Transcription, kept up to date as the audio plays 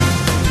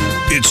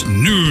It's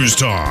news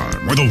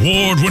time with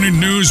award-winning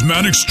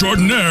newsman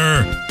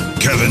extraordinaire,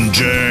 Kevin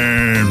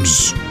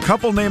James.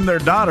 Couple named their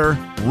daughter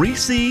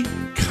Reese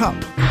Cup.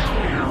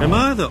 Am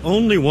I the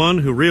only one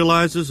who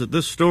realizes that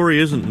this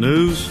story isn't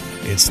news?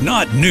 It's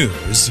not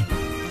news.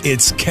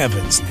 It's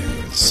Kevin's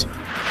news.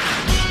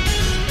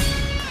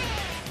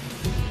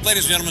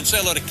 Ladies and gentlemen, say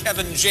hello to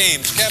Kevin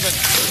James. Kevin.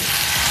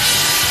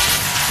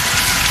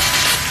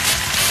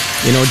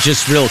 You know,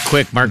 just real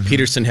quick, Mark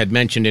Peterson had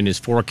mentioned in his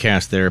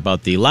forecast there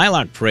about the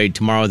Lilac Parade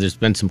tomorrow. There's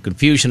been some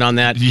confusion on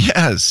that.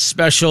 Yes.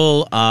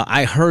 Special,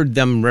 I heard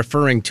them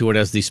referring to it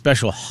as the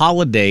special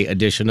holiday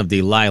edition of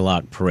the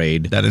Lilac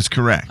Parade. That is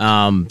correct.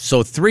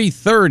 So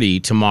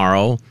 3:30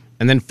 tomorrow,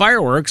 and then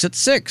fireworks at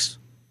 6.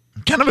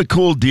 Kind of a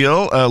cool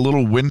deal, a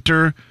little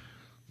winter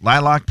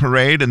Lilac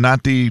Parade and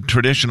not the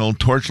traditional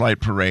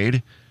Torchlight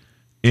Parade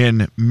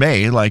in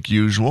May like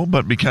usual,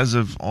 but because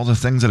of all the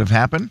things that have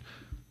happened,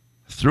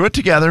 threw it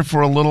together for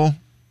a little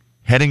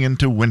heading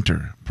into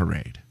winter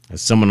parade.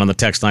 As someone on the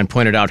text line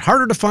pointed out,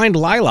 harder to find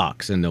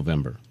lilacs in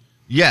November.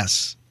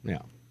 Yes. Yeah.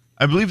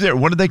 I believe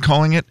what are they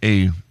calling it?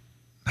 They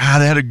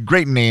had a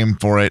great name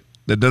for it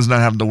that does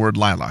not have the word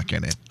lilac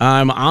in it.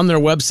 On their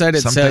website,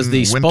 it says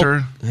the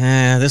winter.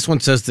 This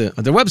one says their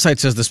website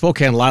says the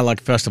Spokane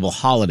Lilac Festival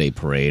Holiday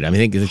Parade. I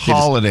mean,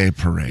 Holiday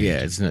Parade. Yeah,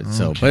 it's not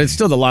so, but it's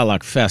still the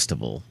Lilac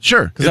Festival.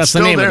 Sure, because that's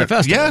the name of the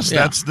festival. Yes, yeah.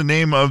 That's the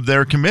name of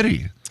their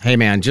committee. Hey,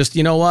 man, just,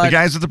 you know what? The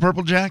guys with the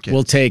purple jacket.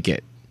 We'll take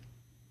it.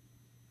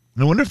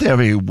 I wonder if they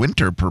have a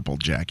winter purple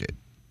jacket.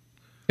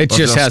 It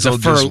just has a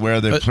fur. Just wear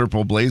the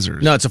purple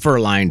blazers. No, it's a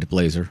fur-lined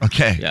blazer.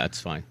 Okay. Yeah,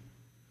 it's fine.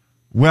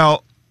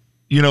 Well,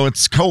 you know,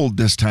 it's cold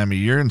this time of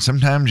year, and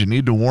sometimes you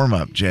need to warm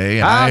up,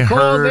 Jay. And How I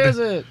cold heard is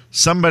it?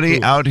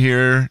 somebody out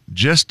here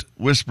just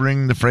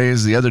whispering the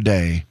phrase the other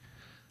day,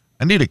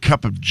 I need a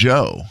cup of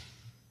Joe.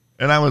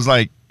 And I was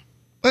like,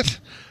 what?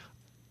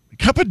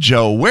 Cup of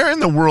Joe? Where in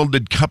the world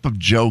did Cup of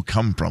Joe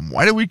come from?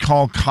 Why do we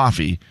call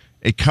coffee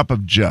a cup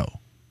of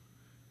Joe?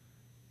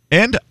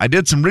 And I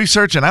did some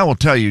research, and I will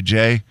tell you,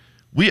 Jay,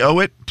 we owe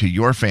it to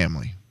your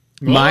family.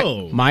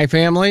 My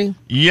family?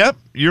 Yep,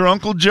 your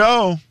Uncle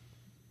Joe.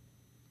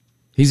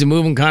 He's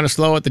moving kind of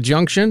slow at the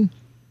junction?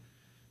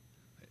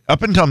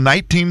 Up until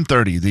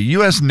 1930, the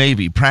U.S.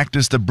 Navy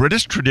practiced the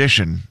British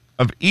tradition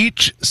of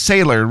each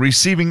sailor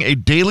receiving a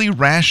daily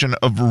ration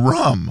of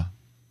rum.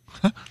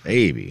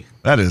 Baby.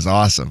 That is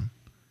awesome.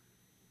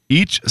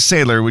 Each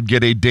sailor would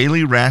get a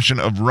daily ration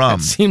of rum.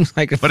 That seems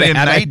like a But in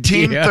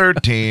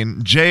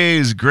 1913,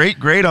 Jay's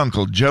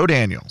great-great-uncle, Joe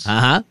Daniels,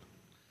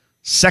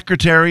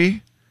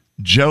 Secretary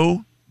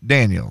Joe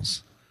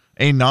Daniels,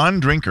 a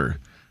non-drinker,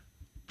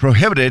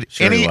 prohibited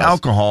any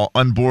alcohol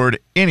on board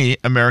any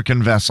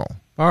American vessel.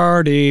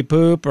 Party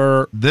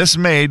pooper. This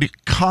made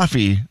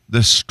coffee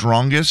the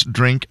strongest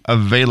drink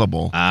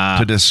available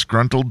to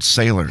disgruntled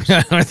sailors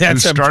who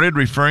started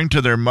referring to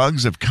their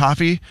mugs of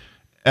coffee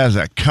as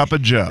a cup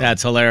of Joe.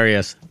 That's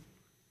hilarious.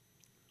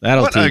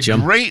 That'll teach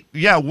them.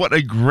 What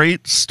a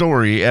great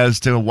story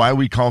as to why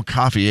we call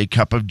coffee a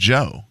cup of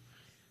Joe.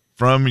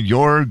 From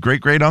your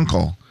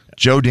great-great-uncle,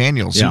 Joe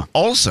Daniels, who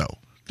also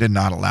did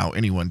not allow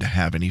anyone to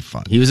have any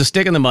fun. He was a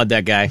stick in the mud,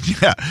 that guy.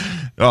 Yeah.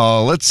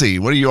 Let's see.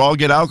 What do you all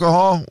get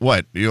alcohol?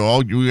 What? You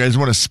guys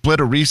want to split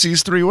a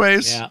Reese's 3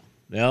 ways? Yeah.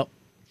 Yep.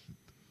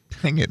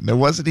 Dang it. There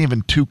wasn't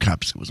even 2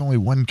 cups. It was only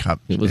 1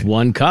 cup. It was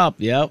 1 cup.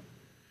 Yep.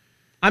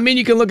 I mean,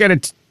 you can look at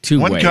it 2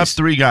 ways. 1 cup,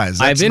 3 guys.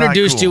 That's I've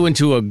introduced not cool. you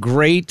into a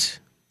great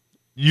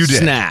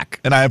snack.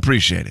 And I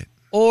appreciate it.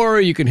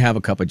 Or you can have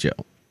a cup of Joe.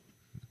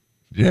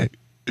 Yeah.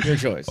 Your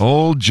choice.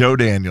 Old Joe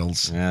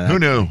Daniels. Yeah, who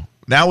knew?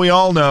 Now we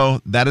all know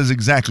that is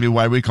exactly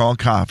why we call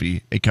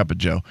coffee a cup of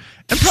Joe.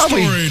 And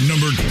probably, Story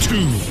number 2.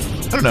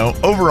 I don't know,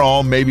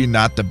 overall, maybe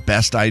not the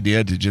best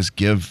idea to just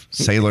give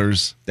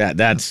sailors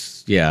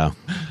that's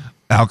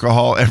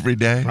alcohol every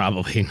day.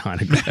 Probably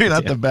not a good Maybe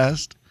not idea. the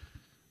best.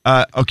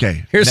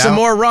 Okay. Here's some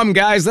more rum,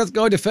 guys. Let's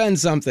go defend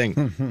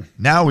something.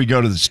 Now we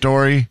go to the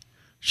story.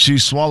 She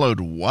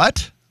swallowed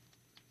what?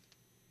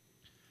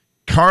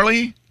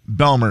 Carly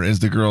Belmer is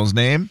the girl's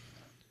name.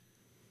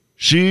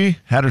 She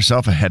had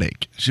herself a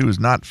headache. She was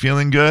not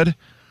feeling good,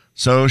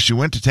 so she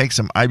went to take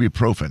some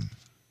ibuprofen.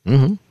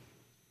 Mm-hmm.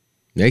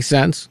 Makes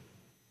sense.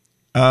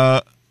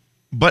 But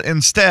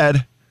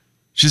instead,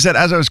 she said,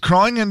 as I was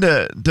crawling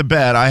into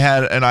bed, I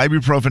had an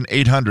ibuprofen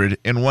 800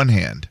 in one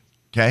hand.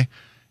 Okay?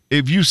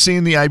 If you've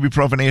seen the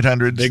ibuprofen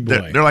 800s, Big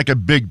boy. they're like a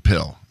big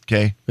pill.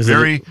 Okay?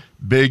 Very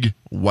big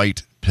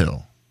white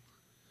pill.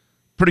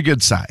 Pretty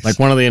good size. Like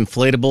one of the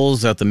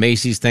inflatables at the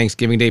Macy's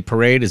Thanksgiving Day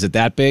Parade. Is it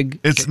that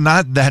big? It's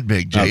not that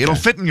big, Jay. Okay. It'll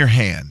fit in your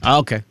hand. Oh,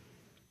 okay.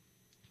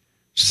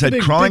 She said,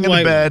 Big- crawling big into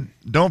white bed,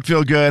 don't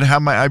feel good,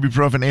 have my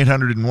ibuprofen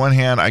 800 in one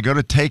hand. I go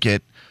to take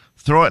it,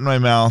 throw it in my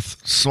mouth,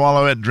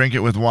 swallow it, drink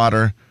it with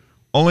water,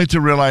 only to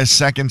realize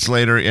seconds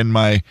later in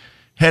my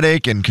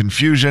headache and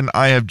confusion,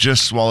 I have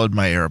just swallowed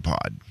my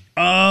AirPod.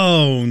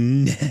 Oh,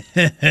 no.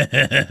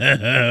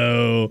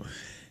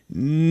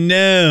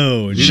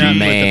 No. Do not put the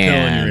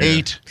pill in your ear.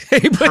 Ate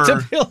He put her.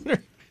 the pill in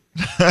her.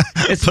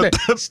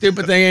 It's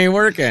stupid thing ain't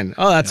working.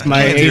 Oh, that's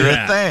my Can't hear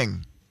Yeah. a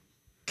thing.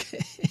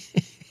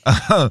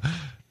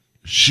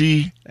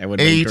 She That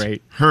would've been ate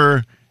great.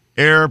 her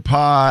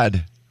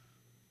AirPod.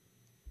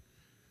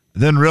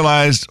 Then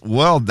realized,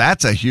 well,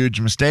 that's a huge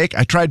mistake.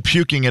 I tried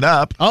puking it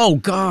up, Oh,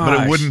 God.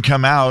 but it wouldn't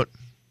come out.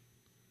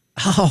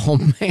 Oh,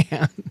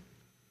 man.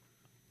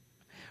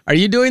 Are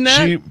you doing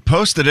that? She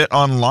posted it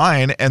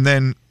online and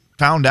then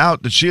found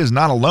out that she is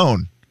not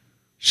alone.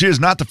 She is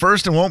not the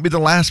first and won't be the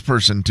last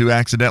person to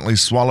accidentally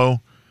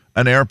swallow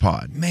an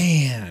AirPod.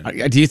 Man.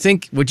 Do you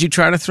think, would you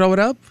try to throw it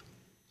up?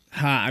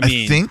 I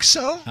I think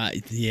so.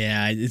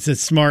 yeah, it's a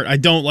smart. I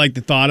don't like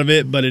the thought of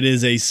it, but it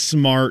is a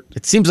smart.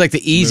 It seems like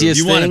the easiest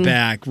You thing. want it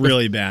back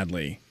really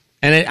badly.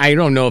 And I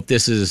don't know if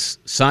this is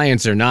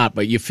science or not,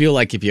 but you feel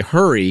like if you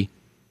hurry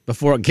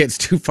before it gets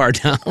too far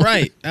down.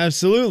 Right,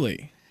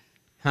 absolutely.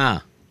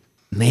 Huh.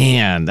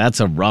 Man, that's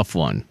a rough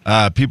one.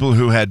 People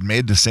who had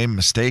made the same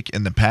mistake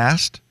in the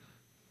past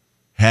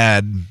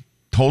had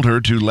told her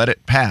to let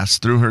it pass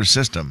through her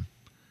system.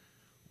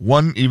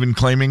 One even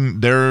claiming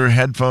their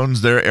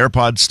headphones, their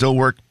AirPods still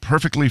work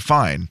perfectly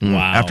fine Wow.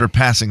 after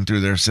passing through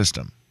their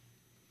system.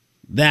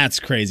 That's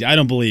crazy. I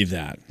don't believe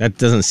that. That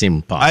doesn't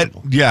seem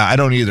possible. I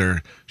don't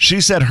either. She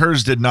said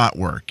hers did not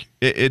work.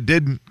 It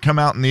did come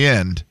out in the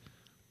end,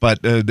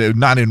 but they're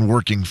not in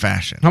working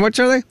fashion. How much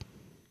are they?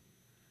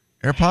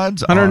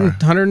 AirPods 100, are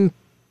 100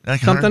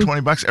 like something?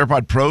 $120.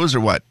 AirPod Pros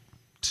are what?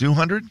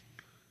 200?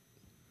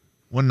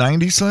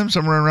 190, Slim?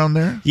 Somewhere around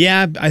there?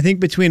 Yeah, I think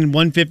between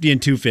 150 and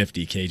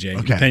 250, KJ,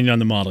 Okay. depending on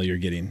the model you're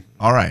getting.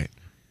 All right.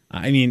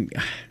 I mean,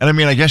 And I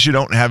mean, I guess you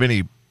don't have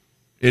any.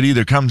 It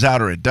either comes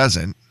out or it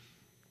doesn't.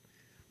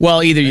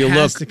 Well, either you It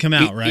has look to come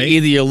out, right?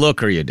 Either you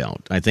look or you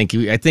don't. I think it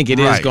is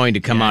Right. going to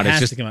come yeah, out. it It's has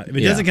just to come out. If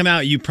it yeah. doesn't come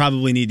out, you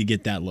probably need to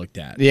get that looked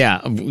at.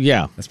 Yeah,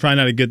 yeah. That's probably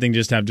not a good thing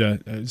just to have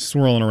to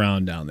swirling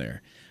around down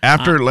there.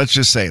 After, let's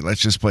just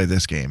play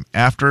this game.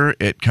 After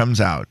it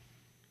comes out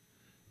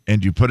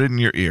and you put it in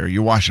your ear,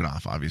 you wash it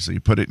off, obviously. You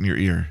put it in your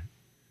ear.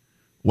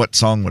 What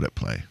song would it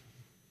play?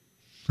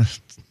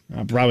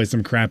 Probably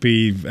some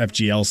crappy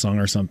FGL song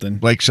or something.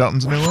 Blake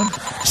Shelton's new one?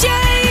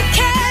 Jay,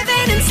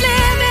 Kevin, and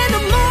Slim in the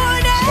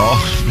morning. Oh.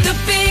 The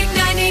big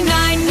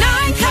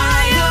 99.9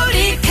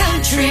 Coyote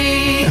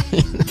Country.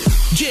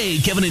 Jay,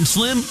 Kevin, and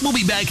Slim will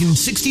be back in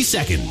 60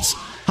 seconds.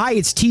 Hi,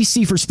 it's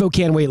TC for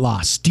Spokane Weight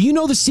Loss. Do you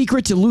know the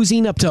secret to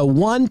losing up to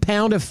 1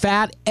 pound of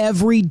fat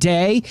every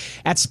day?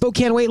 At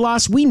Spokane Weight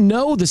Loss, we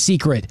know the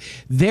secret.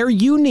 Their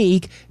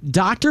unique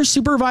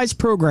doctor-supervised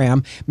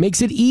program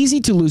makes it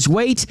easy to lose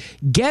weight,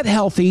 get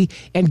healthy,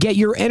 and get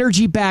your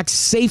energy back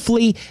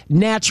safely,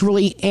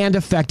 naturally, and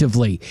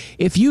effectively.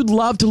 If you'd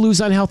love to lose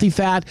unhealthy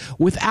fat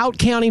without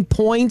counting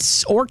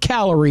points or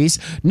calories,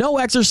 no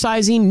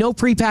exercising, no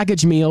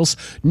prepackaged meals,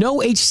 no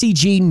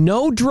HCG,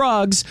 no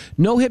drugs,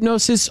 no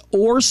hypnosis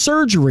or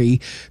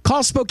surgery,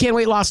 call Spokane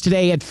Weight Loss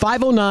today at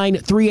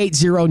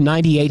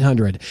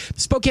 509-380-9800. The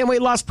Spokane Weight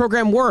Loss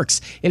program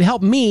works. It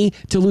helped me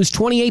to lose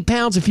 28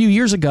 pounds a few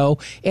years ago,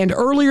 and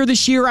earlier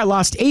this year I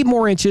lost 8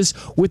 more inches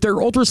with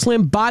their Ultra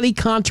Slim Body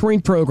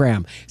Contouring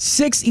Program.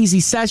 6 easy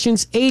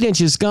sessions, 8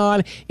 inches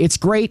gone. It's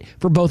great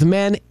for both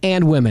men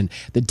and women.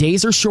 The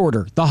days are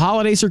shorter. The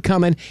holidays are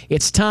coming.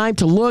 It's time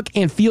to look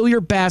and feel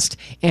your best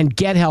and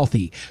get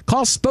healthy.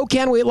 Call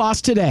Spokane Weight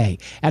Loss today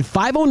at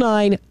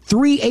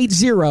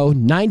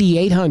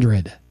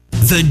 509-380-9800.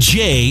 The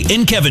Jay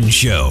and Kevin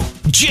Show.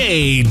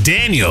 Jay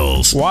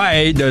Daniels.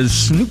 Why does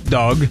Snoop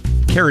Dogg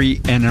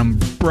carry an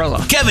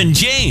umbrella? Kevin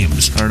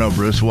James. I don't know,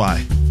 Bruce.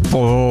 Why?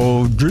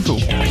 Oh, drizzle.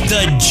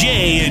 The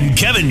Jay and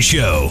Kevin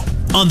Show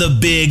on the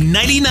big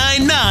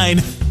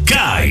 99.9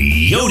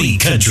 Coyote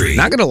Country.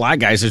 Not gonna lie,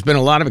 guys. There's been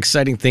a lot of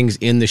exciting things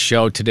in the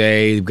show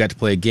today. We got to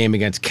play a game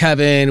against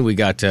Kevin. We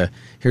got to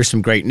hear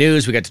some great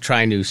news. We got to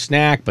try a new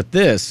snack. But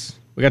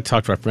we got to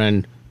talk to our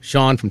friend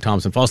Sean from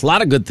Thompson Falls. A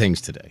lot of good things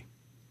today.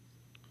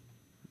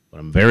 But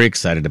I'm very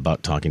excited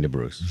about talking to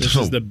Bruce. This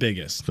is the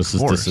biggest. This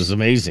is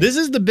amazing. This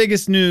is the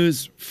biggest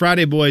news,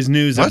 Friday Boys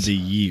news What? of the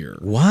year.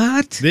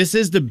 What? This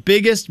is the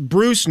biggest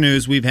Bruce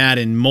news we've had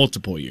in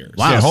multiple years.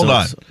 Wow. Yeah, hold so-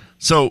 on.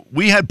 So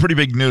we had pretty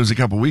big news a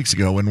couple weeks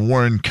ago when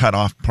Warren cut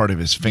off part of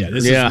his Yeah, finger.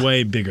 this Yeah. is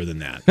way bigger than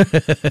that.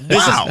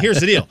 Here's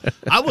the deal.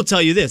 I will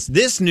tell you this.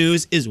 This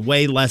news is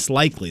way less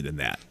likely than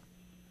that.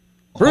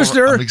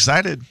 Brewster, I'm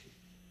excited.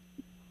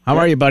 how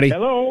are you, buddy?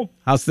 Hello.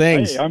 How's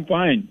things? Hey, I'm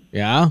fine.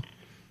 Yeah?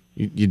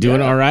 You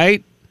doing all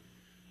right?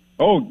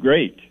 Oh,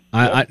 great.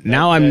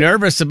 Now I'm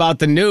nervous about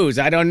the news.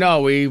 I don't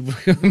know.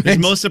 The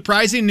most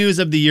surprising news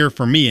of the year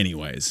for me,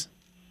 anyways.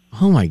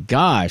 Oh, my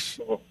gosh.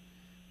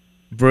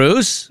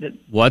 Bruce,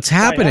 what's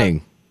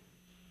happening?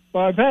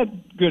 Well, I've had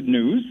good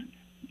news.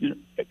 You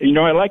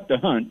know, I like to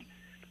hunt,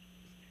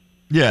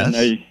 Yes. and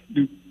I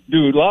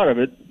do a lot of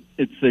it.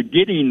 It's the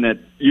getting that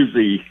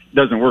usually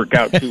doesn't work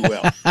out too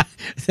well.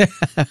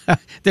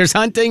 There's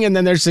hunting and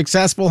then there's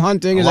successful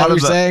hunting. Is that what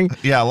you're saying?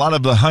 Yeah, a lot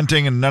of the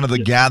hunting and none of the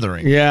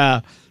gathering.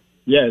 Yeah.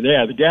 yeah,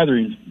 the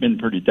gathering's been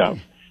pretty tough.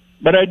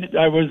 But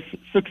I was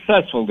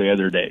successful the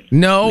other day.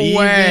 No Even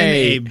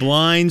way. a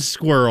blind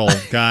squirrel,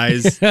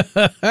 guys.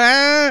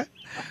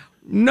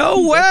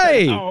 No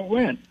way. How it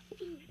went.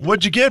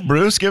 What'd you get,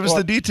 Bruce? Give us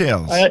the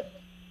details.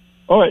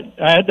 Oh,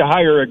 I had to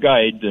hire a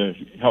guide to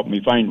help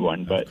me find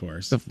one, but Of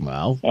course.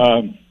 Well,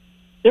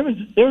 it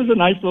was a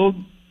nice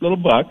little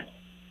buck.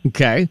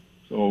 okay.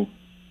 So,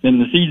 then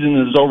the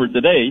season is over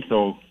today,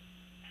 so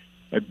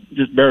I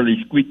just barely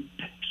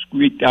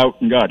squeaked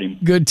out and got him.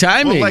 Good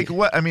timing. Well, like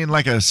what? I mean,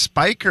 like a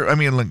spike, or I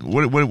mean, like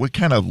what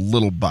kind of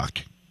little buck?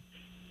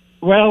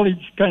 Well, it's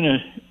kind of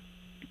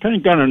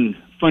got a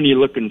funny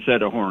looking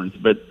set of horns,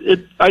 but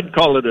I'd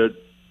call it a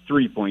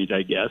 3-point,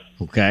 I guess.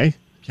 Okay.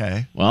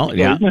 Okay. Well, So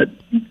yeah.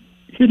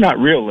 he's not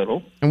real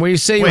little. And when you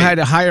say you Wait. had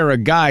to hire a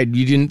guide,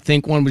 you didn't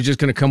think one was just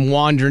going to come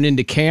wandering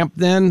into camp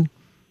then?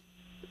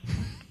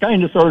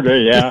 Kind of, sort of,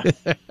 yeah.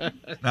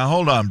 Now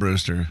hold on,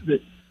 Brewster.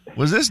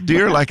 Was this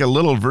deer like a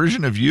little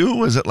version of you?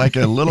 Was it like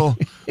a little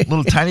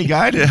tiny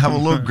guy to have a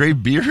little gray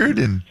beard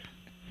and?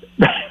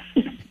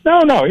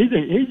 No, he's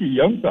a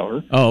young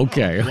feller. Oh,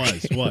 okay.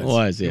 Was.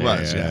 Was, yeah.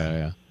 Was,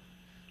 yeah.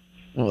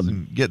 Well,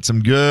 Get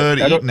some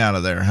good I don't- eating out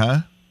of there, huh?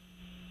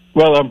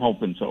 Well, I'm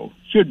hoping so.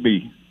 Should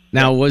be.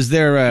 now, is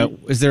there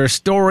a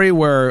story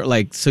where,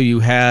 like, so you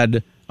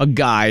had a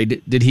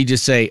guide? Did he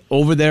just say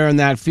over there in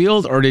that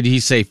field, or did he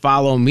say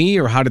follow me,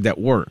 or how did that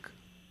work?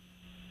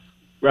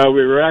 Well,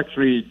 we were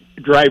actually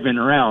driving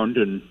around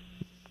and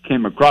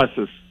came across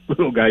this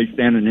little guy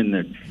standing in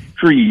the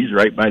trees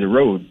right by the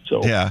road.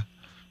 So Yeah.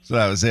 So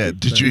that was it.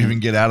 Did you even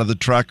get out of the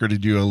truck, or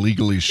did you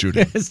illegally shoot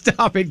him?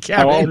 Stop it,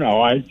 Kevin. Oh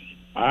no,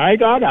 I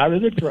got out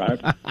of the truck.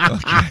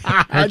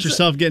 Hurt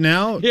yourself getting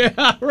out?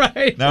 Yeah,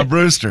 right. Now,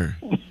 Brewster,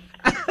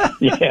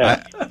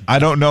 Yeah. I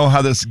don't know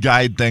how this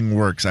guide thing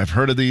works. I've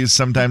heard of these.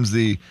 Sometimes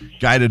the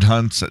guided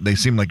hunts, they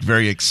seem like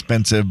very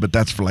expensive, but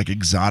that's for like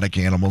exotic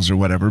animals or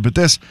whatever. But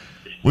this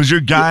was your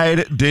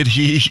guide. Did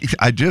he?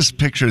 I just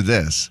picture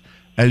this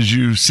as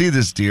you see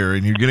this deer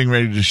and you're getting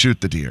ready to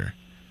shoot the deer.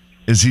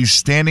 Is he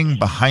standing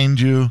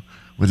behind you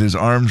with his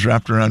arms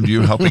wrapped around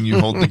you, helping you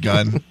hold the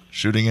gun,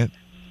 shooting it?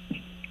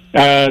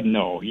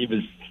 No, he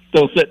was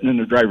still sitting in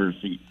the driver's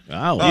seat.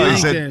 Oh, Oh, he wow.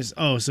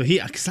 said-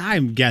 Because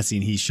I'm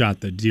guessing he shot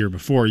the deer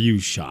before you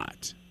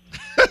shot.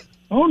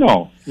 Oh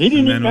no, he didn't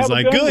And even then was have a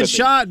like, gun good with him.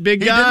 shot,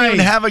 big He guy. didn't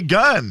even have a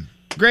gun.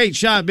 Great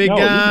shot, big No,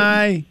 he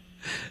guy.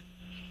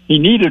 He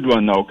needed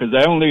one though, because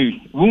I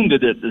only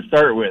wounded it to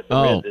start with. We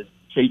Oh. had to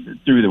chase it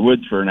through the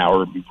woods for an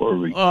hour before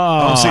we.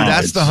 Oh, see,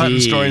 that's the hunting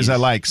geez. stories I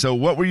like. So,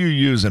 what were you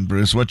using,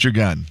 Bruce? What's your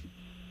gun?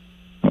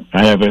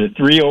 I have a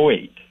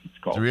 308. It's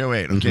called.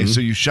 308. Okay,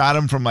 so you shot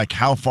him from like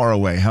how far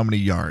away? How many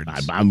yards?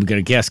 I'm going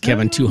to guess,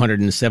 Kevin,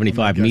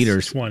 275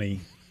 meters. 20.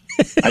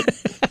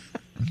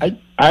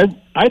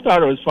 I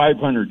thought it was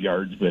 500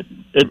 yards, but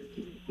it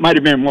might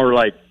have been more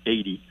like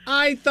 80.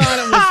 I thought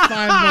it was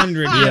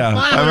 500. Yeah,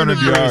 500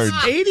 yards.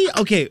 80?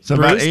 Okay, So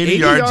about Bruce, 80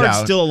 yards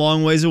out. Still a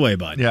long ways away,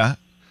 bud. Yeah.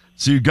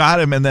 So you got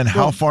him, and then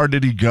how far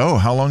did he go?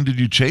 How long did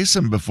you chase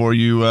him before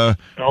you were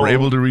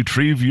able to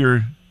retrieve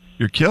your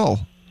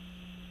kill?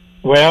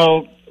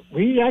 Well,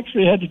 we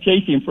actually had to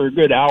chase him for a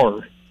good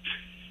hour.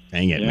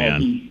 Dang it, Yeah,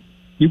 man.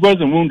 he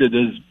wasn't wounded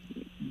as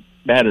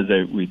bad as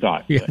we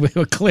thought. Yeah,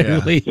 well,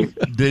 clearly.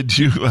 Did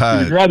you? He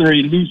was rather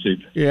elusive.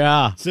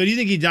 Yeah. So do you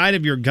think he died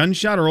of your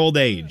gunshot or old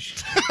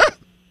age?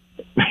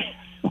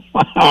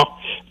 Wow.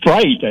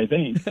 Fright, I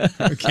think.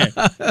 Okay.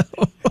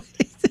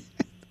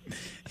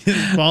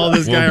 Follow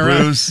this guy Well,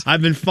 around. Bruce-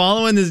 I've been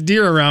following this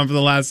deer around for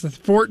the last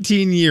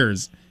 14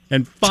 years,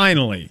 and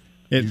finally,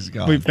 He's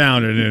gone. we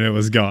found it, and it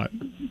was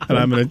gone. And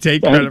I'm going to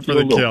take credit for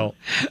the kill.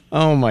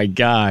 Oh, my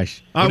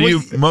gosh. What are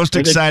you most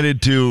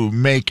excited to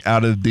make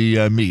out of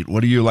the meat?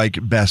 What do you like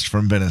best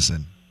from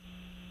venison?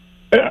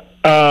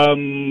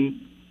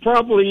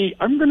 Probably,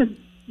 I'm going to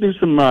do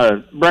some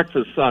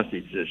breakfast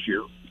sausage this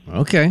year.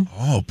 Okay.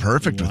 Oh,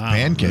 perfect with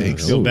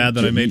pancakes. I feel bad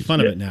that I made fun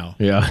of it now.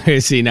 Yeah.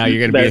 See, now you're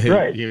going to That's be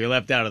right. you're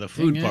left out of the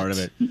food Dang part it. of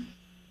it.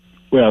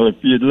 Well, if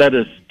you'd let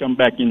us come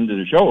back into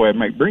the show, I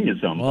might bring you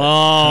some.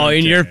 Oh,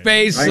 in your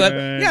face,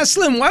 Slim. Yeah,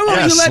 Slim, why won't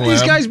Yeah, you let these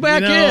Slim. guys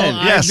back You know, in?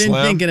 Yeah, I've been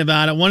Slim. thinking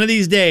about it. One of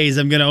these days,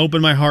 I'm going to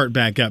open my heart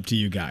back up to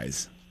you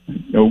guys.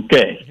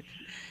 Okay.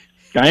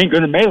 I ain't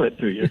going to mail it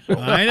to you. So.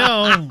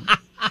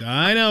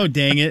 I know,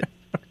 dang it.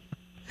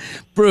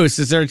 Bruce,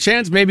 is there a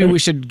chance maybe we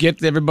should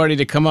get everybody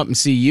to come up and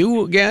see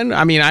you again?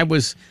 I mean, I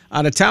was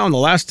out of town the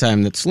last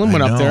time that Slim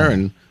went I up there know.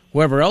 and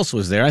whoever else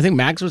was there. I think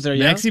Max was there,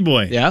 yeah? Maxie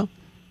boy. Yeah?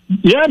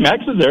 Yeah,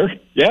 Max is there.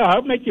 Yeah,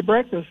 I'll make you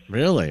breakfast.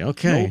 Really? No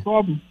Okay.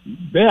 problem.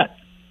 Bet.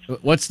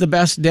 What's the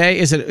best day?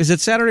 Is it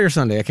Saturday or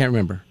Sunday? I can't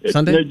remember.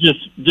 Sunday?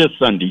 Just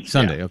Sunday.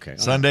 Sunday, Yeah. okay.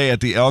 Sunday at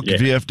the Elk Yeah.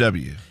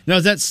 VFW. Now,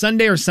 is that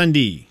Sunday or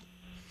Sunday?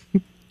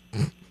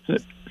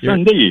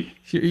 Sunday.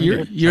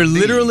 You're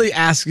literally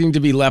asking to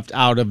be left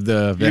out of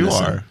the You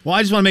venison. are. Well,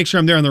 I just want to make sure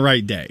I'm there on the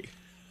right day.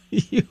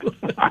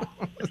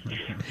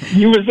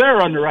 You was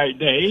there on the right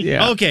day.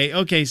 Yeah.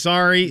 Okay.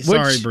 Sorry,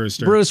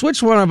 Brewster. Bruce,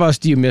 which one of us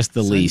do you miss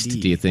the least,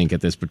 do you think,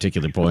 at this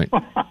particular point?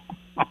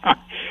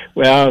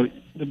 Well,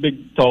 the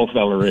big tall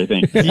feller, I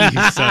think. You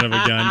son of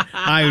a gun.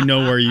 I know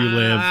where you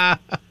live.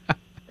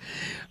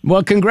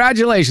 Well,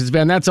 congratulations,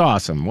 Ben. That's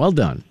awesome. Well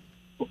done.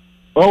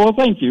 Oh, well,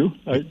 thank you.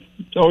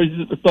 It's always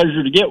a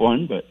pleasure to get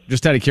one, but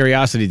Just out of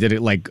curiosity, did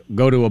it like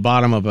go to a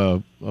bottom of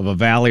a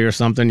valley or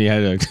something? You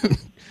had to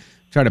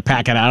Try to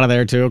pack it out of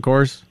there, too, of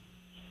course.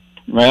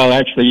 Well,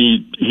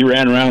 actually, he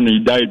ran around and he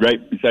died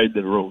right beside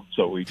the road,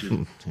 so we just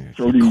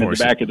threw him in the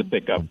back of the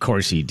pickup. Of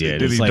course he did.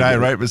 Did he die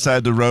right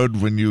beside the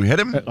road when you hit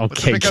him?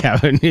 Okay,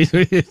 Kevin.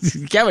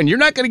 Kevin, you're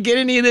not going to get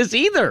any of this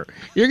either.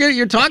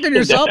 You're talking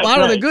yourself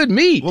out of the good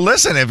meat. Well,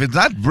 listen, if it's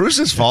not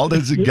Bruce's fault,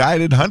 it's a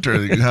guided hunter.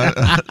 The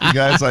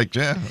guy's like,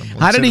 yeah.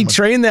 How did he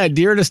train that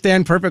deer to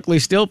stand perfectly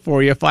still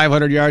for you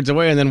 500 yards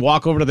away and then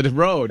walk over to the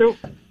road?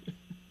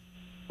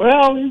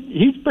 Well,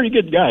 he's a pretty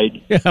good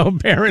guide. Yeah,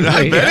 apparently.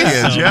 I bet he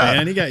is, yeah.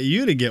 Man, he got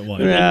you to get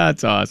one. Yeah,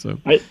 that's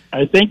awesome. I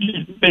think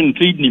he's been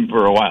feeding him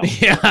for a while.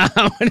 Yeah.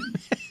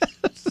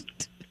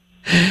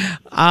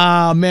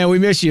 Man, we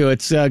miss you.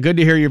 It's good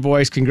to hear your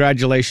voice.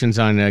 Congratulations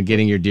on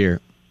getting your deer.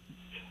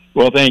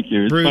 Well, thank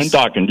you. It's Bruce,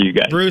 fun talking to you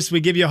guys. Bruce,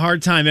 we give you a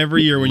hard time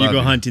every year when you Love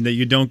go you. hunting that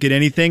you don't get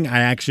anything. I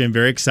actually am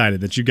very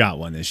excited that you got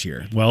one this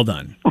year. Well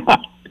done.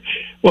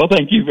 Well,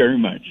 thank you very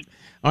much.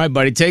 All right,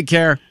 buddy. Take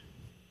care.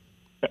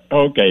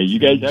 Okay, you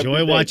guys have a Enjoy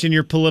good day. watching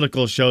your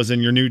political shows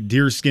and your new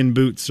deerskin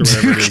boots or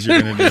whatever it is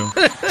you're going to do. Jay,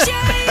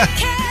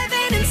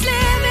 Kevin, and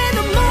Slim in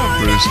the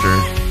morning. Brewster.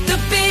 The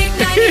big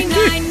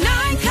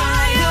 99.9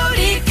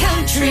 Coyote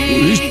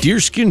Country. These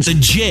deerskins. The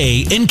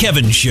Jay and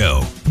Kevin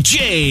Show.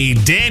 Jay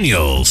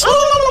Daniels.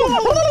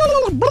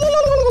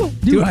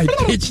 Do I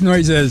pitch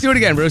noises? Do it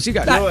again, Bruce. You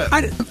got it.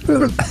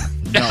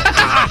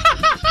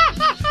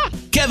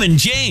 Kevin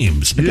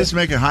James. You just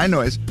make a high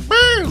noise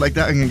like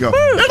that and you go.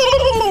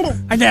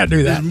 I can't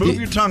do that. Just move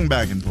your tongue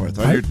back and forth.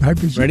 Ready? 3, 2,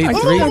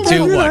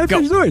 1,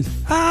 go.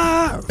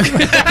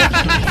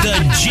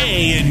 The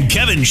Jay and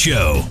Kevin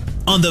Show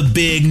on the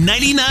Big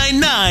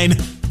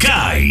 99.9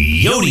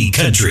 Coyote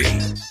Country.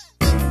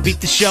 Beat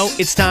the show,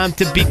 it's time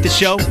to beat the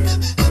show.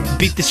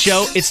 Beat the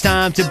show, it's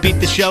time to beat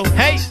the show.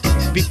 Hey!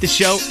 Beat the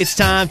show, it's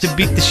time to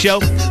beat the show.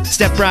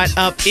 Step right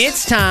up,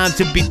 it's time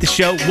to beat the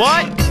show.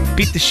 What?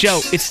 Beat the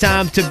show, it's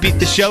time to beat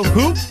the show.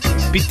 Who?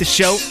 Beat the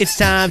show, it's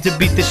time to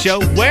beat the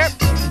show. Where?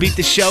 Beat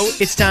the show,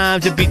 it's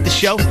time to beat the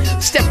show.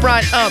 Step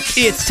right up,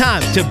 it's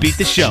time to beat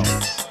the show.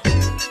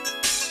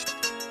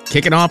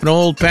 Kicking off an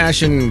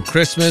old-fashioned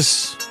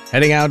Christmas,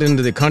 heading out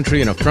into the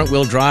country in a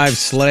front-wheel drive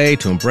sleigh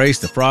to embrace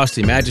the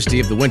frosty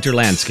majesty of the winter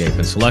landscape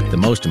and select the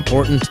most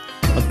important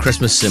of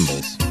Christmas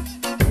symbols.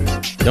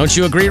 Don't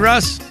you agree,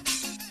 Russ?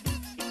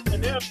 I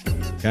do.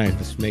 Okay,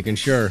 just making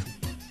sure.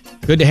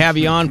 Good to have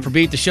you on for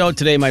Beat the Show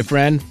today, my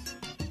friend.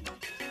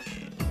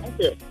 Thank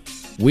you.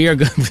 We are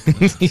good.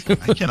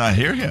 I cannot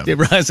hear him. Hey,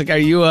 Russ, are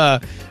you a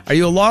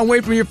long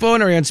way from your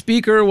phone? Are you on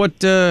speaker? What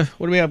do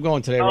we have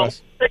going today,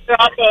 Russ? Take it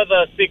off of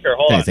the speaker.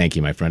 Hold on. Thank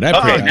you, my friend. I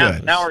appreciate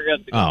it. Now we're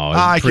good. Oh,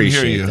 I can hear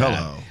appreciate you.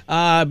 that.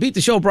 Hello. Beat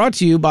the Show brought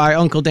to you by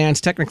Uncle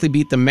Dan's Technically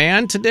Beat the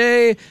Man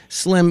today.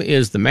 Slim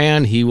is the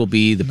man. He will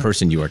be the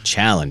person you are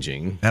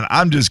challenging. And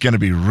I'm just going to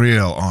be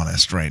real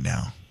honest right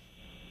now.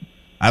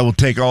 I will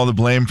take all the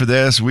blame for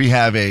this. We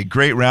have a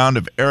great round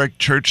of Eric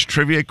Church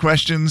trivia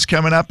questions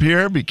coming up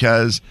here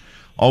because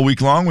all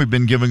week long we've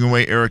been giving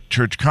away Eric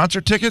Church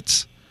concert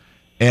tickets.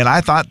 And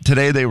I thought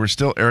today they were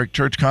still Eric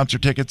Church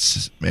concert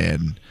tickets.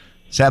 And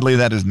sadly,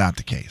 that is not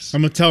the case.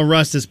 I'm going to tell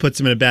Russ this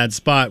puts him in a bad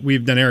spot.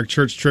 We've done Eric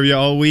Church trivia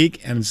all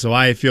week, and so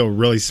I feel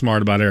really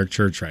smart about Eric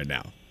Church right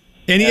now.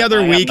 Any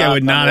other week, I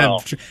would not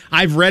have.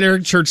 I've read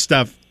Eric Church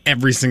stuff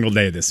every single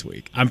day this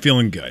week. I'm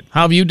feeling good.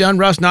 How have you done,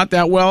 Russ? Not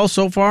that well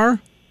so far?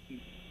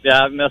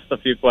 Yeah, I've missed a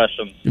few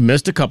questions. You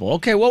missed a couple.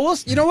 Okay, well,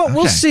 you know what?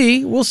 We'll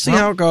see. We'll see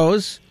how it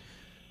goes.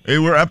 Hey,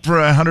 we're up for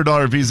a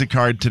 $100 Visa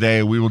card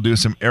today. We will do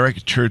some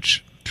Eric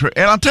Church.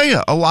 And I'll tell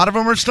you, a lot of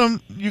them are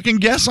some you can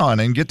guess on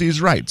and get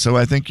these right. So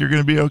I think you're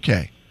going to be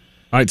okay.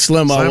 All right,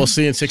 Slim, Slim? we'll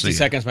see you in 60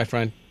 seconds, my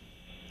friend.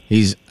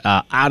 He's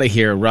out of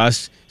here,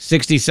 Russ.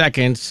 60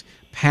 seconds.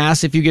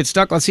 Pass if you get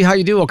stuck. Let's see how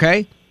you do,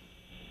 okay?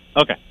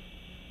 Okay.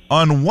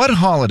 On what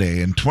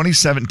holiday in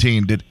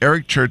 2017 did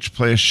Eric Church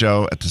play a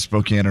show at the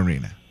Spokane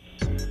Arena?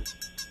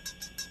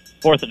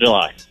 4th of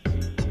July.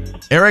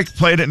 Eric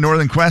played at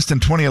Northern Quest in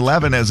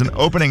 2011 as an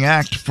opening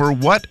act for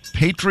what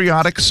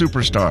patriotic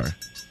superstar?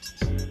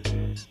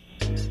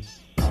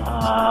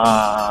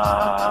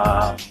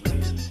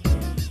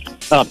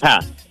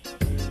 Pass.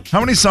 How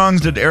many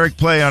songs did Eric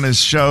play on his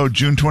show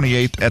June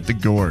 28th at the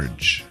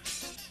Gorge?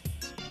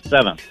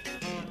 7.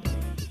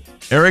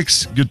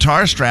 Eric's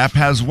guitar strap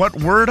has what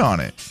word on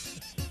it?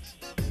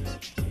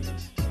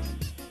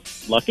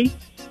 Lucky?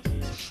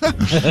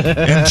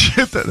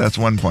 That's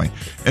 1 point.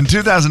 In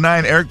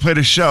 2009, Eric played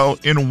a show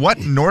in what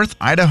North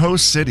Idaho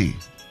city?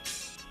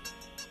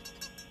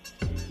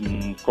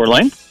 Coeur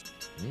d'Alene?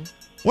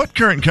 What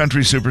current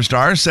country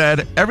superstar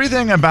said,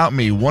 "Everything about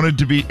me wanted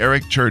to be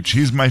Eric Church.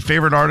 He's my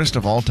favorite artist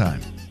of all time"?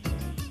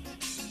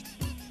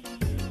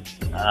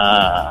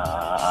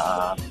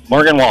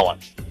 Morgan Wallen.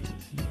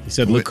 You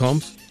said Luke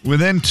Combs?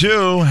 Within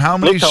 2, how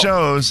many Luke Combs.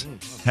 shows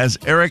has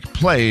Eric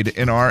played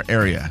in our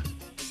area?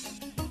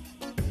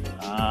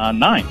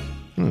 9.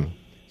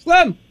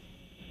 Slim!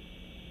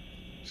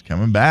 He's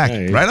coming back.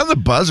 Hey. Right on the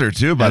buzzer,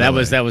 too, by the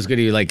way. That was good.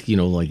 You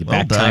Well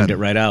back timed done. it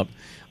right out.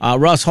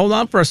 Russ, hold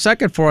on for a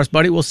second for us,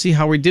 buddy. We'll see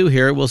how we do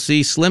here. We'll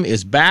see. Slim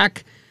is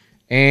back,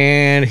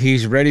 And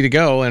he's ready to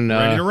go. And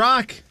Ready to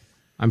rock.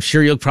 I'm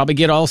sure you'll probably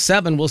get all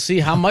 7. We'll see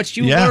how much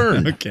you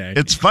learn. Okay.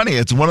 It's funny.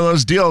 It's one of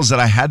those deals that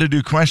I had to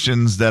do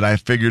questions that I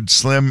figured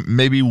Slim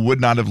maybe would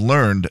not have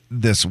learned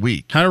this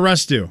week. How did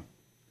Russ do?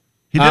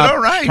 He did all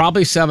right.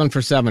 Probably 7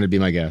 for 7 would be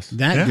my guess.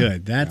 That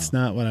good. That's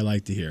not what I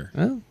like to hear.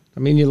 Well, I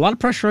mean, a lot of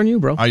pressure on you,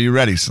 bro. Are you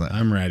ready, Slim?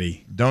 I'm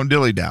ready. Don't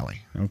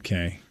dilly-dally.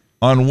 Okay.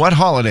 On what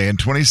holiday in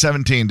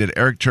 2017 did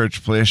Eric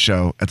Church play a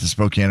show at the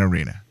Spokane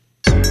Arena?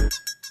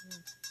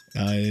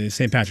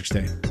 St. Patrick's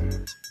Day.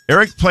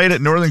 Eric played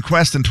at Northern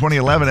Quest in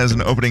 2011 as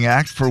an opening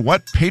act for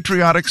what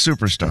patriotic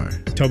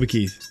superstar? Toby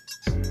Keith.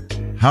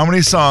 How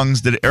many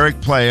songs did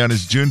Eric play on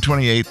his June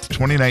 28th,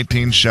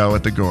 2019 show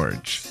at the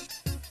Gorge?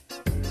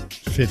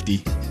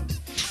 50.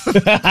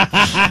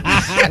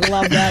 I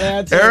love that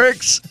answer.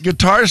 Eric's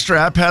guitar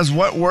strap has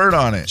what word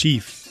on it?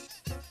 Chief.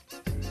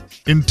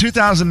 In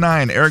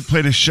 2009, Eric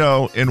played a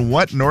show in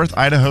what North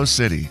Idaho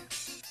city?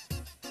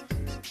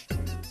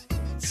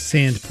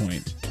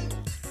 Sandpoint.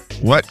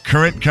 What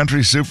current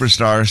country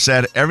superstar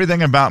said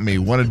everything about me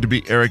wanted to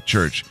be Eric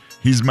Church?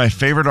 He's my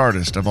favorite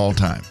artist of all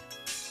time.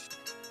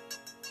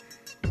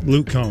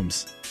 Luke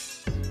Combs.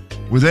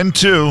 Within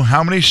 2,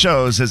 how many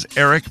shows has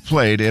Eric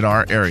played in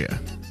our area?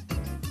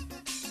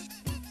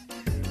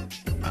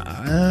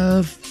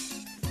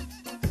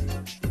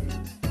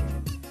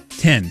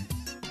 10.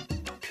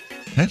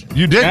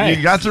 You did. Okay.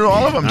 You got through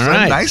all of them. All So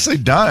right. Nicely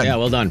done. Yeah,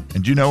 well done.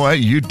 And you know what?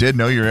 You did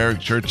know your Eric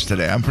Church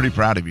today. I'm pretty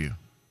proud of you.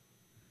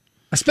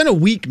 I spent a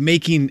week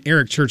making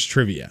Eric Church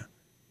trivia.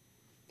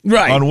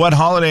 Right. On what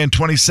holiday in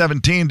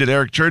 2017 did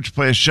Eric Church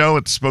play a show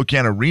at the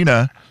Spokane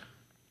Arena?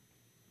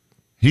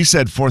 He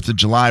said 4th of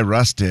July.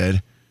 Russ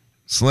did.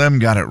 Slim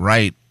got it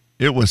right.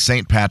 It was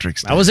St.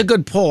 Patrick's Day. That was a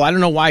good poll. I don't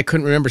know why I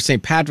couldn't remember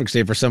St. Patrick's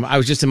Day for some. I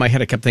was just in my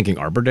head. I kept thinking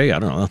Arbor Day. I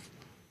don't know.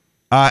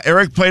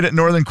 Eric played at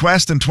Northern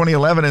Quest in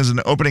 2011 as an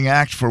opening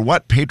act for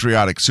what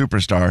patriotic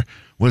superstar?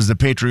 Was the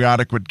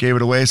patriotic what gave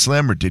it away,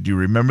 Slim, or did you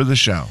remember the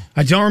show?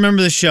 I don't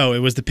remember the show. It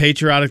was the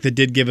patriotic that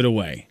did give it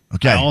away.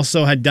 Okay. I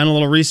also had done a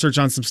little research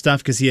on some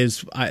stuff because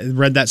I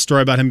read that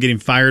story about him getting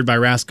fired by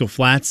Rascal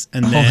Flatts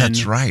and then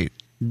that's right.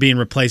 being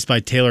replaced by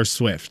Taylor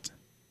Swift.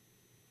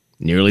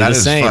 Nearly That the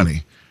is same.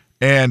 funny.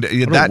 And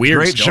that weird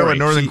great show story. at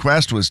Northern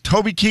Quest was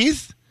Toby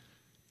Keith,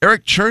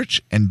 Eric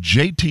Church, and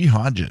J.T.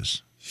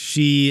 Hodges.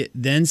 She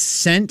then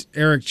sent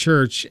Eric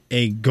Church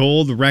a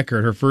gold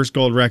record, her first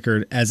gold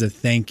record, as a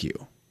thank you.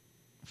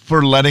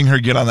 For letting her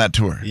get on that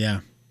tour. Yeah.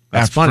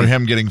 That's After funny.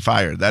 him getting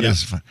fired. That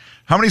is fun.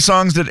 How many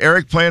songs did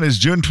Eric play on his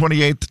June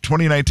 28th,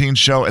 2019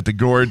 show at the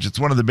Gorge? It's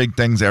one of the big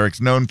things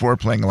Eric's known for,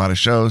 playing a lot of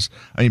shows.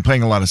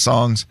 Playing a lot of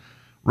songs.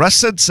 Russ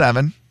said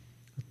 7.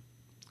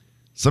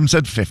 Some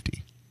said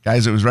 50.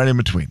 Guys, it was right in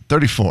between.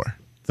 34.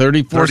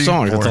 34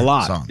 songs. That's a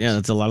lot. songs. Yeah,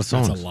 that's a lot of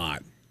songs. That's a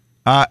lot.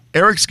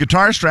 Eric's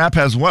guitar strap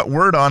has what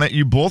word on it?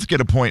 You both get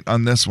a point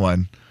on this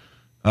one.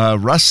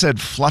 Russ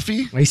said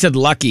fluffy. He said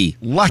lucky.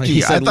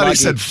 Lucky. I thought he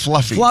said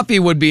fluffy. Fluffy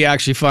would be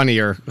actually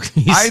funnier.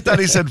 I thought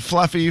he said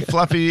fluffy.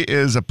 Fluffy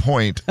is a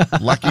point.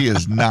 Lucky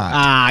is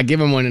not. Give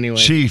him one anyway.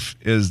 Chief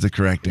is the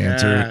correct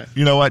answer. Yeah.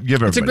 You know what?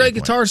 Give It's a everybody great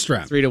point. guitar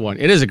strap. 3-1.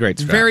 It is a great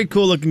strap. Very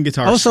cool looking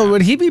guitar Also, strap.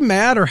 would he be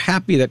mad or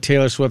happy that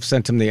Taylor Swift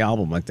sent him the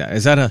album like that?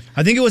 Is that a...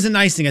 I think it was a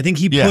nice thing. I think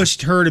he Yeah.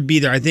 pushed her to be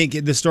there. I think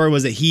the story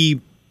was that he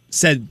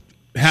said,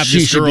 have She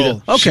this should be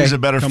girl the- Okay. She's a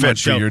better come on fit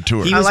for show. your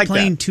tour. He I was like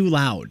playing that. too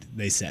loud,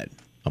 they said.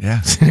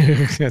 Yeah.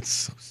 That's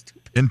so stupid.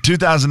 In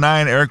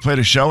 2009, Eric played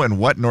a show in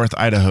what North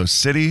Idaho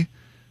city?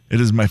 It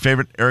is my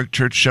favorite Eric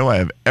Church show I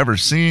have ever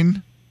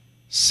seen.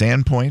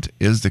 Sandpoint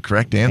is the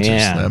correct answer,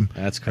 Yeah, Slim.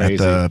 that's crazy. At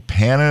the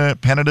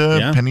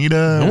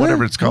Panida,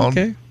 whatever it's called.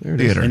 Okay, there it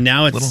is. Theater. And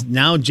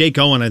now Jake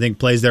Owen, I think,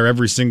 plays there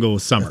every single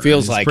summer. It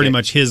feels It's like pretty it.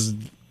 much his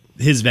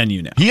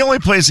venue now.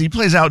 He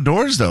plays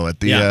outdoors though at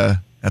the Yeah.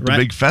 at the Right.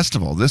 big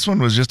festival. This one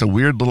was just a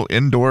weird little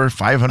indoor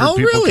 500 Oh,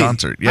 people really?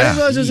 concert. I didn't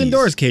realize it was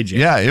indoors, KJ.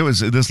 Yeah, it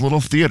was this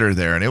little theater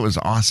there, and it was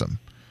awesome.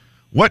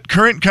 What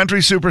current country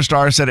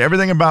superstar said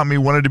everything about me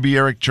wanted to be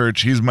Eric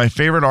Church? He's my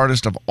favorite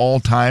artist of all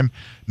time.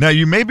 Now,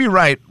 you may be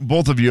right,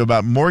 both of you,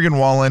 about Morgan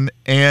Wallen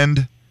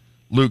and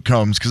Luke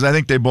Combs, because I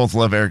think they both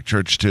love Eric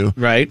Church too.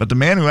 Right. But the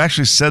man who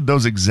actually said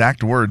those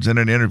exact words in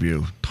an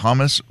interview,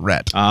 Thomas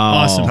Rhett.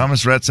 Awesome.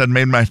 Thomas Rhett said,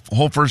 made my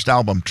whole first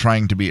album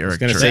trying to be I was Eric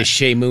going to Church. say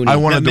Shea Mooney. I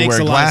wanted That to makes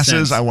wear a lot of glasses.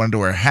 sense. I wanted to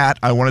wear a hat.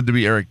 I wanted to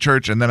be Eric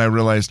Church. And then I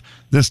realized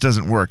this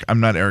doesn't work.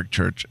 I'm not Eric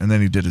Church. And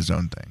then he did his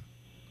own thing.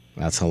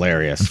 That's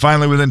hilarious. And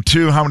finally, within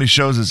 2, how many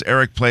shows has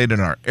Eric played in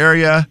our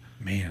area?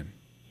 Man.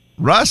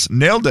 Russ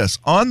nailed this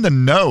on the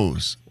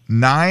nose.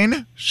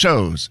 9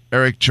 shows,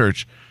 Eric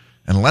Church.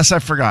 Unless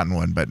I've forgotten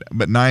one, but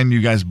 9,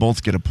 you guys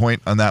both get a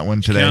point on that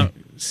one today.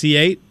 Count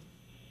C8?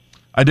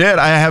 I did.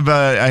 I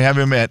have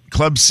him at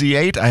Club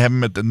C8. I have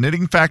him at the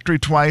Knitting Factory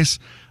twice.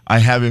 I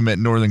have him at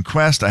Northern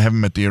Quest. I have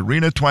him at the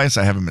Arena twice.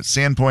 I have him at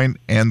Sandpoint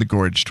and the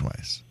Gorge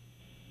twice.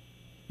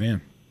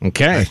 Man.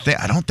 Okay.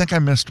 I don't think I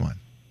missed one.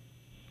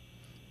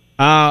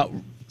 Uh,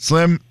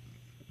 Slim,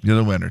 you're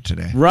the winner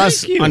today.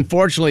 Russ, Thank you.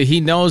 unfortunately,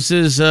 he knows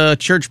his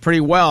church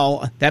pretty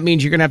well. That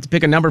means you're going to have to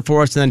pick a number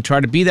for us and then try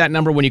to be that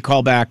number when you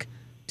call back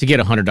to get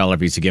a $100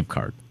 Visa gift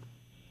card.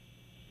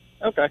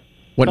 Okay.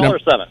 What Caller number?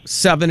 7.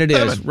 7 it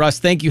is. Russ,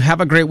 thank you.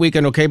 Have a great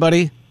weekend, okay,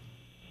 buddy?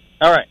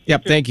 All right.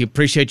 Yep, thank you.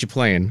 Appreciate you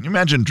playing. Can you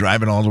imagine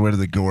driving all the way to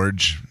the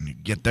gorge and you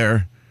get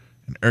there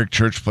and Eric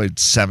Church played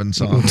 7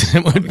 songs?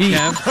 It would be.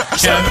 That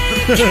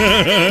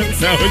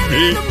would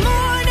be.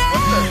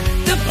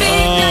 The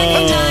big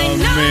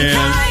 99.9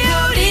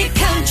 Coyote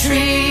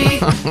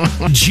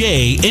Country.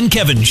 Jay and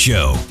Kevin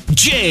Show.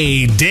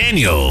 Jay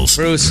Daniels.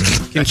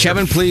 Bruce, can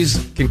Kevin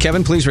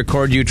please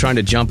record you trying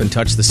to jump and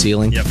touch the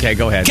ceiling? Yep. Okay,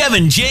 go ahead.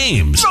 Kevin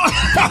James.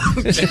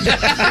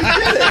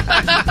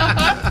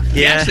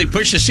 He actually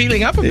pushed the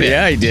ceiling up a bit.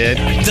 Yeah, he did.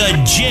 The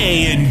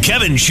Jay and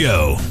Kevin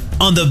Show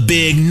on the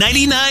big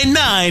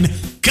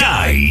 99.9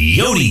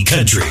 Coyote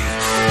Country.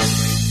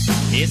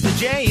 It's the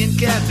Jay and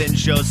Kevin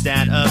Show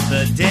stat of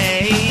the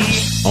day.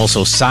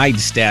 Also, side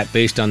stat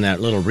based on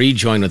that little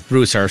rejoin with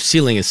Bruce, our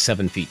ceiling is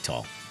 7 feet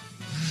tall.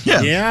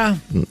 Yeah.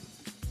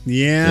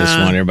 Just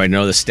want everybody to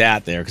know the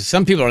stat there. Because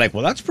some people are like,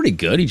 well, that's pretty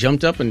good. He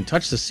jumped up and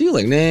touched the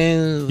ceiling.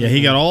 Nah. Yeah,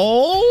 he got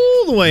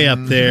all the way up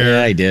there.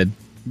 Yeah, he did.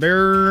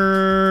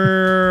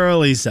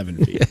 Barely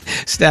 7 feet.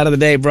 Stat of the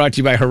day brought to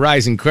you by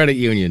Horizon Credit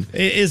Union.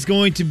 It is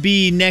going to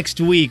be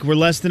next week. We're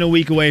less than a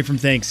week away from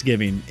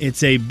Thanksgiving.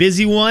 It's a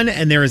busy one,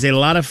 and there is a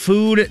lot of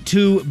food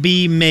to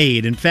be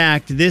made. In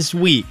fact, this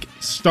week,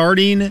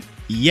 starting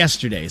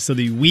yesterday, so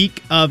the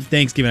week of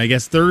Thanksgiving, I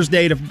guess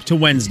Thursday to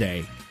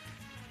Wednesday,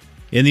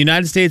 in the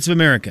United States of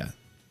America,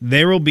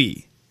 there will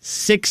be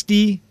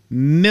 60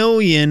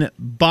 million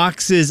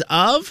boxes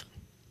of...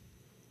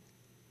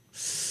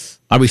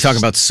 Are we talking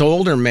about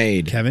sold or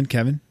made?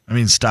 Kevin? I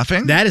mean,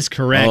 stuffing? That is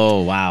correct.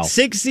 Oh, wow.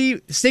 60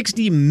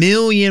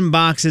 million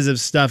boxes of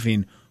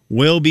stuffing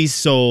will be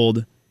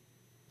sold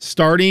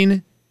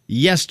starting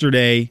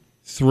yesterday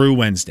through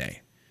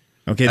Wednesday.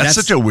 Okay, that's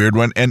such a weird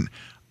one. And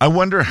I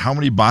wonder how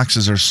many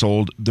boxes are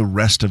sold the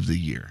rest of the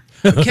year.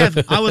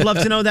 Kev, I would love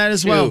to know that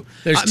as well.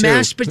 There's two.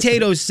 Mashed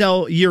potatoes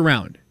sell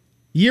year-round.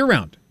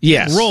 Year-round.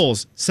 Yes.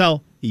 Rolls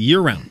sell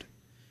year-round.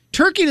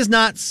 Turkey does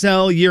not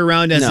sell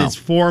year-round as it's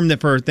formed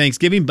for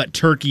Thanksgiving, but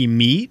turkey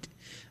meat,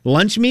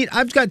 lunch meat.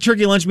 I've got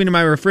turkey lunch meat in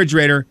my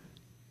refrigerator,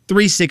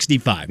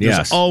 365.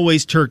 There's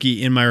always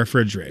turkey in my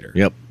refrigerator.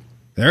 Yep.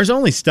 There's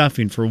only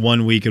stuffing for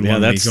 1 week and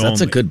 1 week only. That's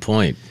a good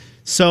point.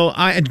 So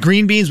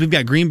green beans, we've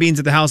got green beans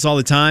at the house all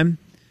the time.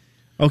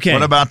 Okay.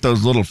 What about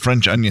those little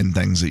French onion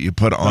things that you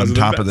put on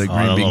top of the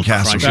green bean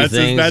casserole?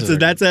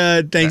 That's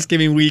a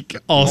Thanksgiving week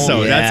also.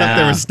 Oh, yeah. That's up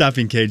there with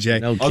stuffing,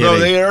 KJ. No Although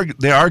they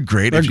are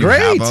great if you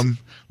great. have them.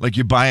 Like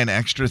you buy an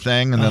extra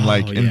thing and then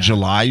in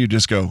July you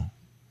just go,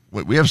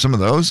 wait, we have some of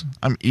those?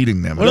 I'm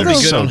eating them. What are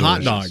those so on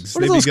hot delicious. dogs?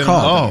 What are those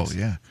called? Oh,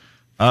 yeah.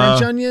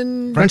 French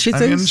onion? French onion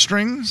things?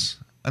 strings?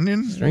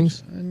 Onion?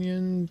 Strings?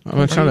 Onion.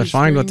 I'm trying to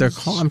find what they're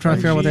called. I'm trying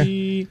to figure out what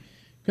they're...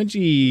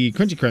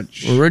 Crunchy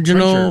crunch.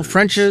 Original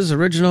French's,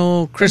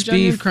 original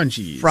crispy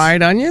crunchies.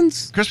 fried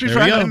onions? Crispy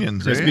fried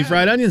onions. Crispy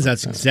fried onions.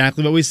 That's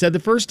exactly what we said the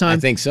first time. I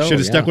think so. Should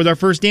have stuck with our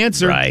first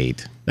answer.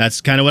 Right. That's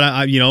kind of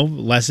what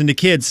lesson to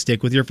kids.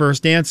 Stick with your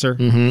first answer.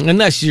 Mm-hmm.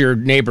 Unless your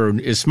neighbor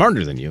is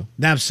smarter than you.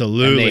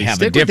 Absolutely. And they have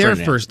Stick a with their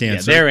different first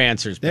answer. Yeah, their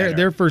answer's better.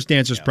 Their first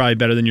answer is probably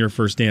better than your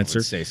first answer.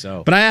 I would say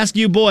so. But I ask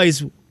you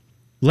boys,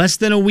 less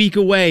than a week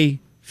away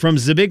from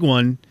the big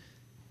one,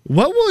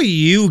 what will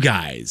you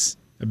guys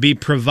be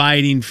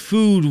providing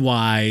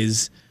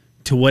food-wise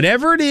to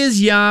whatever it is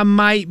y'all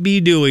might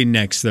be doing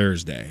next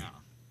Thursday?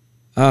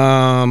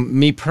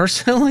 Me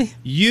personally?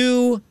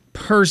 You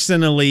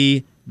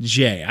personally,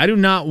 Jay. I do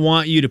not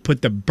want you to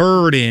put the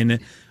burden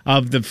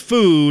of the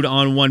food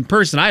on one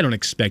person. I don't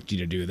expect you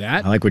to do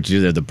that. I like what you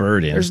do there, the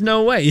bird in. There's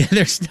no way.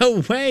 There's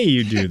no way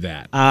you do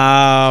that.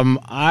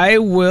 I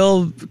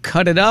will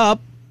cut it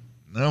up.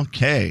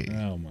 Okay.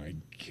 Oh, my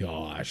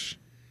gosh.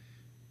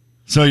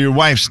 So your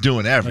wife's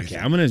doing everything.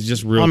 Okay, I'm going to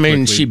just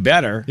quickly. She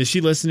better. Is she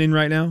listening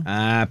right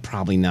now?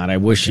 Probably not. I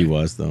wish she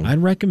was, though.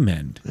 I'd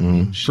recommend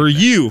for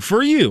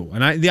you,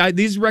 and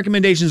these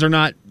recommendations are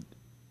not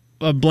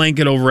a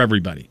blanket over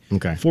everybody.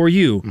 Okay. For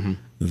you,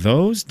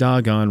 those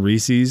doggone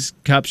Reese's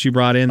cups you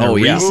brought in, the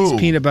Reese's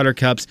peanut butter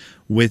cups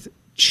with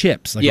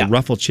chips, like a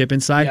Ruffle chip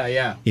inside.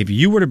 Yeah. If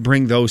you were to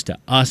bring those to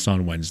us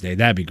on Wednesday,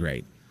 that'd be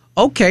great.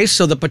 Okay,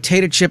 so the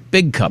potato chip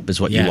big cup is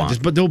what you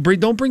want. But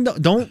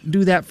don't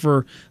do that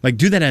for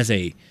do that as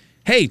a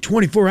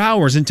 24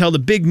 hours until the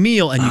big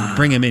meal, and you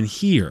bring them in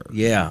here.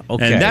 Yeah,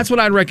 okay. And that's what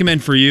I'd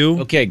recommend for you.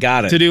 Okay,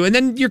 got it. To do, and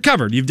then you're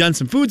covered. You've done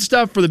some food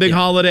stuff for the big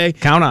holiday.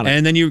 Count on it.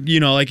 And then you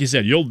like you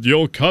said,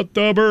 you'll cut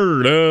the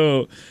bird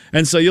out,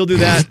 and so you'll do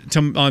that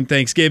on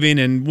Thanksgiving,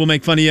 and we'll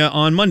make fun of you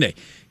on Monday.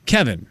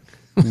 Kevin,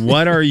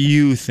 what are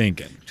you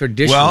thinking?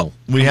 Traditional. Well,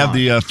 we have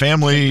the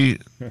family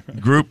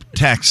group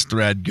text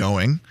thread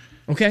going.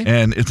 Okay.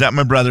 And it's at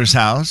my brother's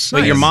house.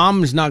 But your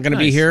mom's not going to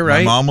be here,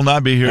 right? My mom will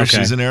not be here. Okay.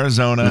 She's in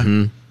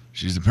Arizona.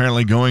 She's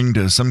apparently going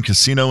to some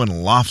casino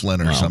in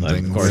Laughlin or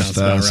something with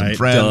some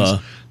friends.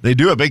 They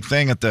do a big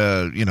thing at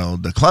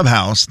the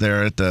clubhouse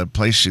there at the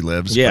place she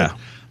lives. Yeah. But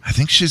I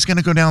think she's going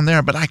to go down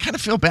there, but I kind of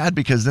feel bad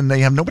because then they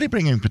have nobody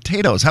bringing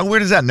potatoes. How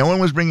weird is that? No one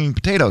was bringing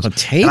potatoes.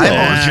 Potatoes? I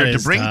volunteered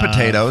to bring tough.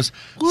 potatoes.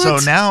 What?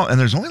 So now, and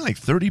there's only like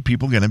 30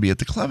 people going to be at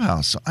the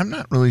clubhouse. So I'm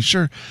not really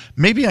sure.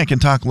 Maybe I can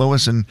talk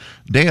Lois and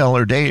Dale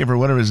or Dave or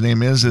whatever his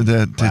name is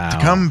to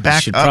come I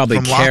back should up probably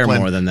from care Laughlin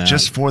more than that.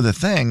 just for the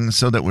thing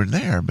so that we're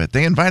there. But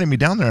they invited me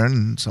down there,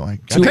 and so I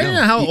got to Depending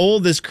go. on how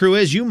old this crew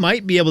is, you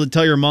might be able to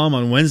tell your mom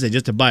on Wednesday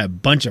just to buy a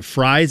bunch of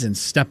fries and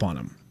step on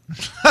them.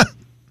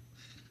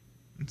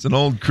 It's an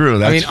old crew.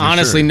 That's I mean, for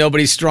honestly, sure.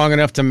 nobody's strong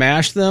enough to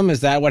mash them.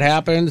 Is that what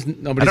happens? I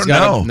Nobody's don't got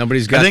know.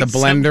 Nobody's I got the think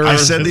blender. I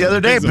said the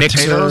other day, mixer.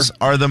 potatoes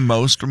are the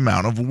most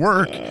amount of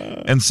work,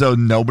 and so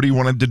nobody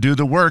wanted to do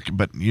the work.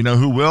 But you know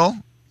who will?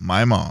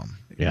 My mom.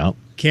 Yeah.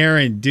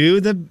 Karen, do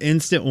the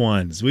instant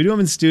ones. We do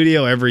them in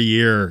studio every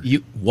year.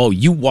 You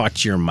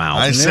watch your mouth.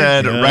 I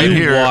said right You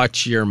here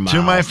watch your mouth.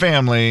 to my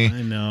family.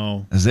 I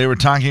know. As they were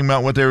talking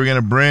about what they were going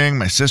to bring,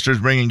 my sister's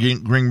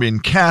bringing green bean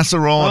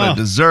casserole and a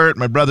dessert.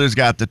 My brother's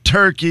got the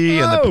turkey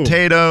and the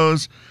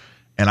potatoes.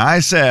 And I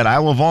said, I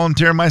will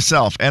volunteer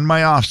myself and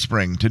my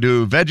offspring to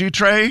do veggie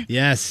tray.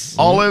 Yes.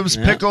 Olives,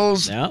 Yeah.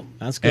 pickles. Yeah,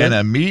 that's good. And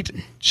a meat,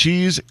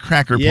 cheese,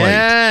 cracker plate.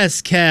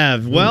 Yes,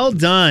 Kev. Well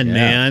done, Yeah.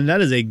 man.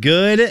 That is a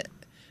good.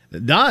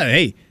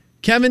 Hey,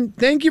 Kevin,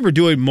 thank you for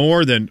doing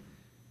more than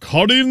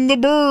cutting the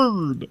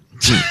bird.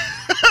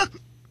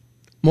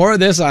 More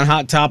of this on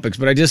Hot Topics,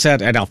 but I just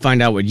had, and I'll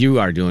find out what you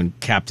are doing,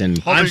 Captain.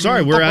 I'm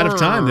sorry, we're out of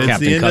time. It's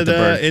Captain the end Cut of the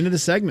Bird. end of the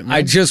segment, man.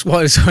 I just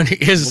was. I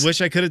Is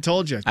wish I could have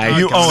told you.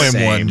 You owe him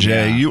Same, one,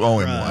 Jay. yeah. You owe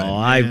him Oh,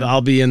 one.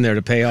 I'll be in there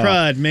to pay off.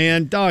 Crud,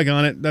 man.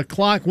 Doggone it. The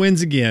clock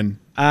wins again.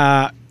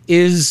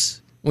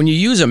 Is when you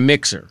use a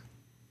mixer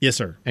Yes,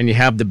 sir. and you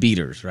have the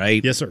beaters,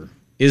 right? Yes, sir.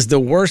 Is the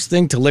worst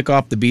thing to lick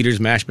off the beaters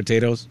mashed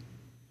potatoes?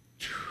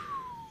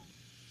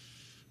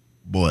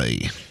 Boy.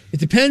 It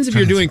depends if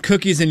you're doing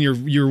cookies and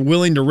you're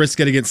willing to risk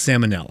it against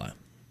salmonella.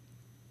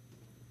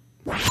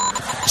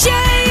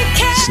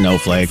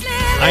 Snowflake.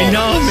 I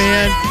know,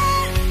 man.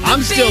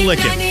 I'm still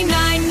licking.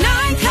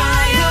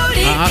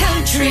 Coyote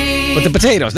Country. But the potatoes.